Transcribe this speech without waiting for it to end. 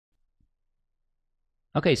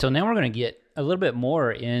Okay, so now we're going to get a little bit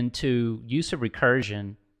more into use of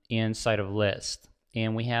recursion inside of list.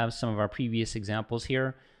 And we have some of our previous examples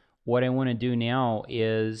here. What I want to do now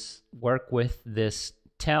is work with this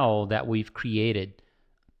tell that we've created.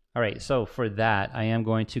 All right, so for that, I am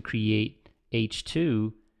going to create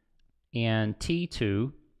H2 and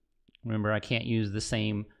T2. Remember, I can't use the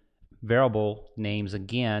same variable names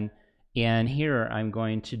again. And here I'm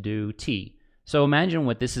going to do T. So imagine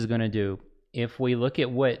what this is going to do. If we look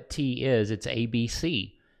at what T is, it's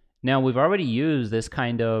ABC. Now we've already used this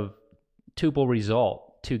kind of tuple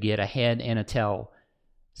result to get a head and a tail.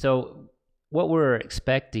 So what we're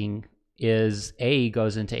expecting is A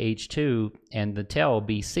goes into H2 and the tail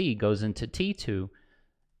BC goes into T2,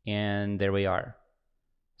 and there we are.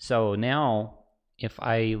 So now if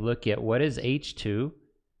I look at what is H2,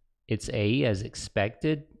 it's A as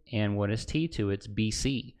expected, and what is T2? It's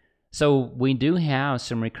BC. So we do have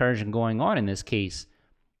some recursion going on in this case.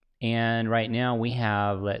 And right now we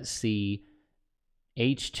have, let's see,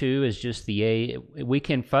 H2 is just the A. We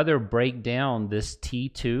can further break down this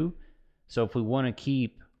T2. So if we want to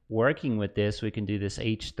keep working with this, we can do this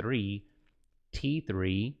H3,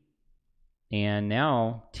 T3, and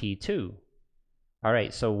now T2. All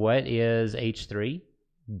right, so what is H3?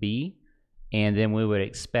 B. And then we would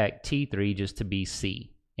expect T3 just to be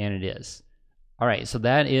C, and it is. All right, so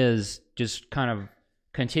that is just kind of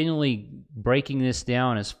continually breaking this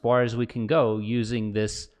down as far as we can go using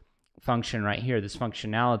this function right here, this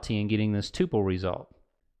functionality, and getting this tuple result.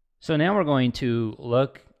 So now we're going to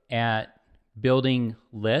look at building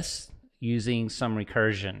lists using some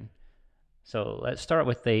recursion. So let's start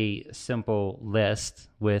with a simple list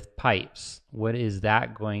with pipes. What is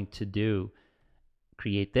that going to do?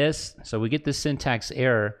 Create this. So we get the syntax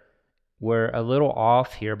error. We're a little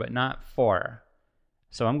off here, but not far.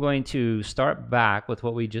 So I'm going to start back with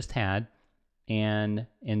what we just had, and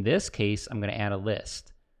in this case I'm going to add a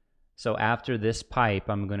list. So after this pipe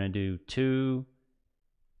I'm going to do 2,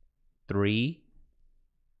 3,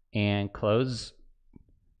 and close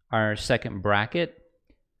our second bracket.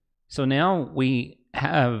 So now we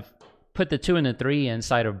have put the 2 and the 3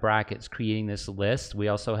 inside of brackets, creating this list. We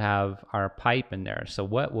also have our pipe in there. So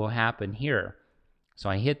what will happen here? So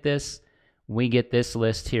I hit this, we get this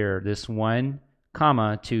list here, this 1,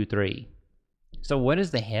 2, 3. So what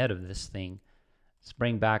is the head of this thing? Let's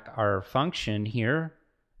bring back our function here,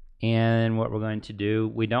 and what we're going to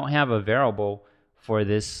do, we don't have a variable for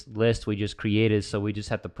this list we just created, so we just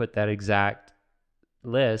have to put that exact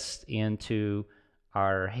list into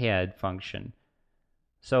our head function.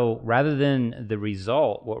 So rather than the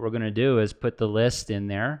result, what we're going to do is put the list in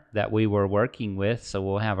there that we were working with. So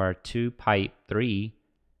we'll have our 2 pipe 3,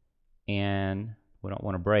 and we don't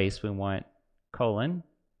want a brace, we want colon,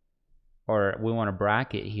 or we want a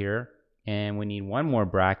bracket here, and we need one more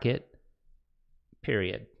bracket,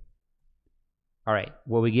 period. All right,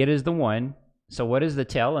 what we get is the 1. So what is the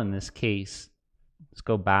tail in this case? Let's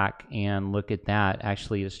go back and look at that.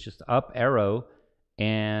 Actually, it's just up arrow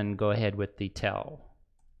and go ahead with the tail.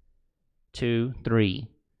 2, 3.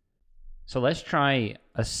 So let's try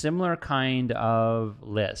a similar kind of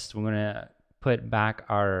list. We're going to put back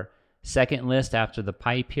our second list after the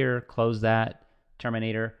pipe here, close that,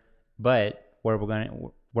 terminator. But where we're going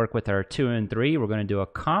to work with our 2 and 3, we're going to do a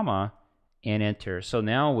comma and enter. So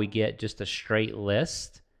now we get just a straight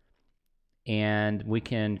list, and we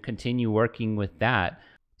can continue working with that.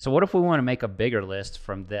 So what if we want to make a bigger list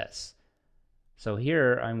from this? So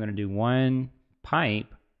here I'm going to do 1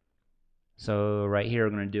 pipe. So right here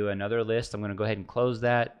I'm going to do another list. I'm going to go ahead and close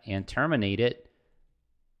that and terminate it.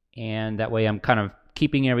 And that way I'm kind of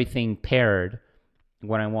keeping everything paired.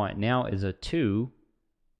 What I want now is a 2,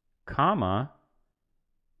 comma.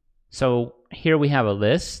 So here we have a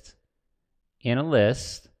list and a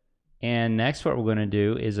list. And next what we're going to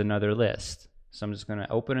do is another list. So I'm just going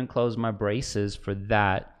to open and close my braces for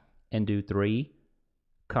that and do 3,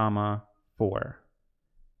 4.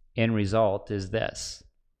 End result is this.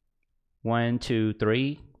 1, 2,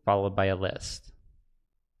 3, followed by a list.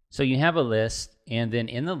 So you have a list, and then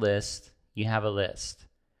in the list, you have a list.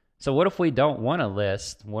 So what if we don't want a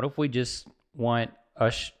list? What if we just want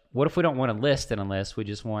what if we don't want a list in a list? We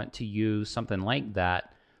just want to use something like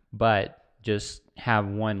that, but just have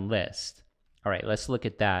one list. All right, let's look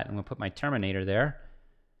at that. I'm going to put my terminator there.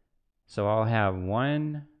 So I'll have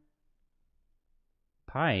 1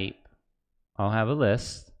 pipe. I'll have a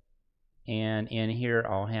list. And in here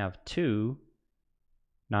I'll have 2,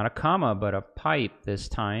 not a comma, but a pipe this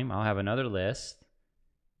time. I'll have another list.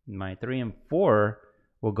 My 3 and 4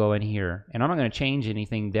 will go in here. And I'm not going to change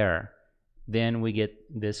anything there. Then we get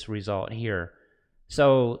this result here.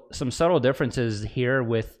 So some subtle differences here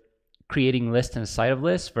with creating lists inside of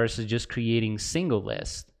lists versus just creating single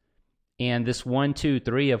lists. And this 1, 2,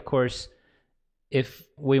 3, of course, if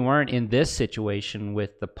we weren't in this situation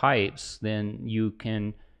with the pipes, then you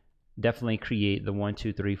can definitely create the 1,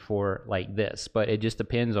 2, 3, 4 like this. But it just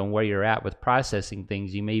depends on where you're at with processing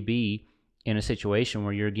things. You may be in a situation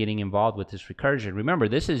where you're getting involved with this recursion. Remember,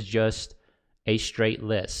 this is just a straight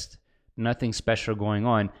list, nothing special going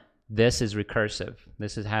on. This is recursive.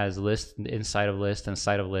 This has list inside of list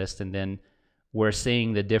inside of list, and then we're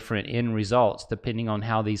seeing the different end results depending on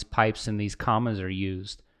how these pipes and these commas are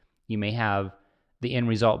used. You may have the end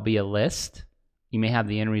result be a list. You may have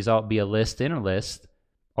the end result be a list in a list,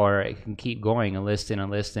 or it can keep going, a list in a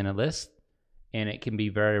list in a list, and it can be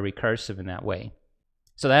very recursive in that way.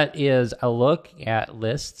 So that is a look at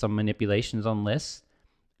lists, some manipulations on lists.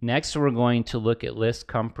 Next, we're going to look at list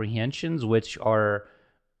comprehensions, which are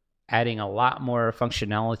adding a lot more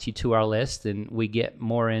functionality to our list, and we get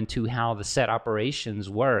more into how the set operations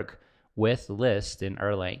work with lists in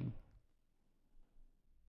Erlang.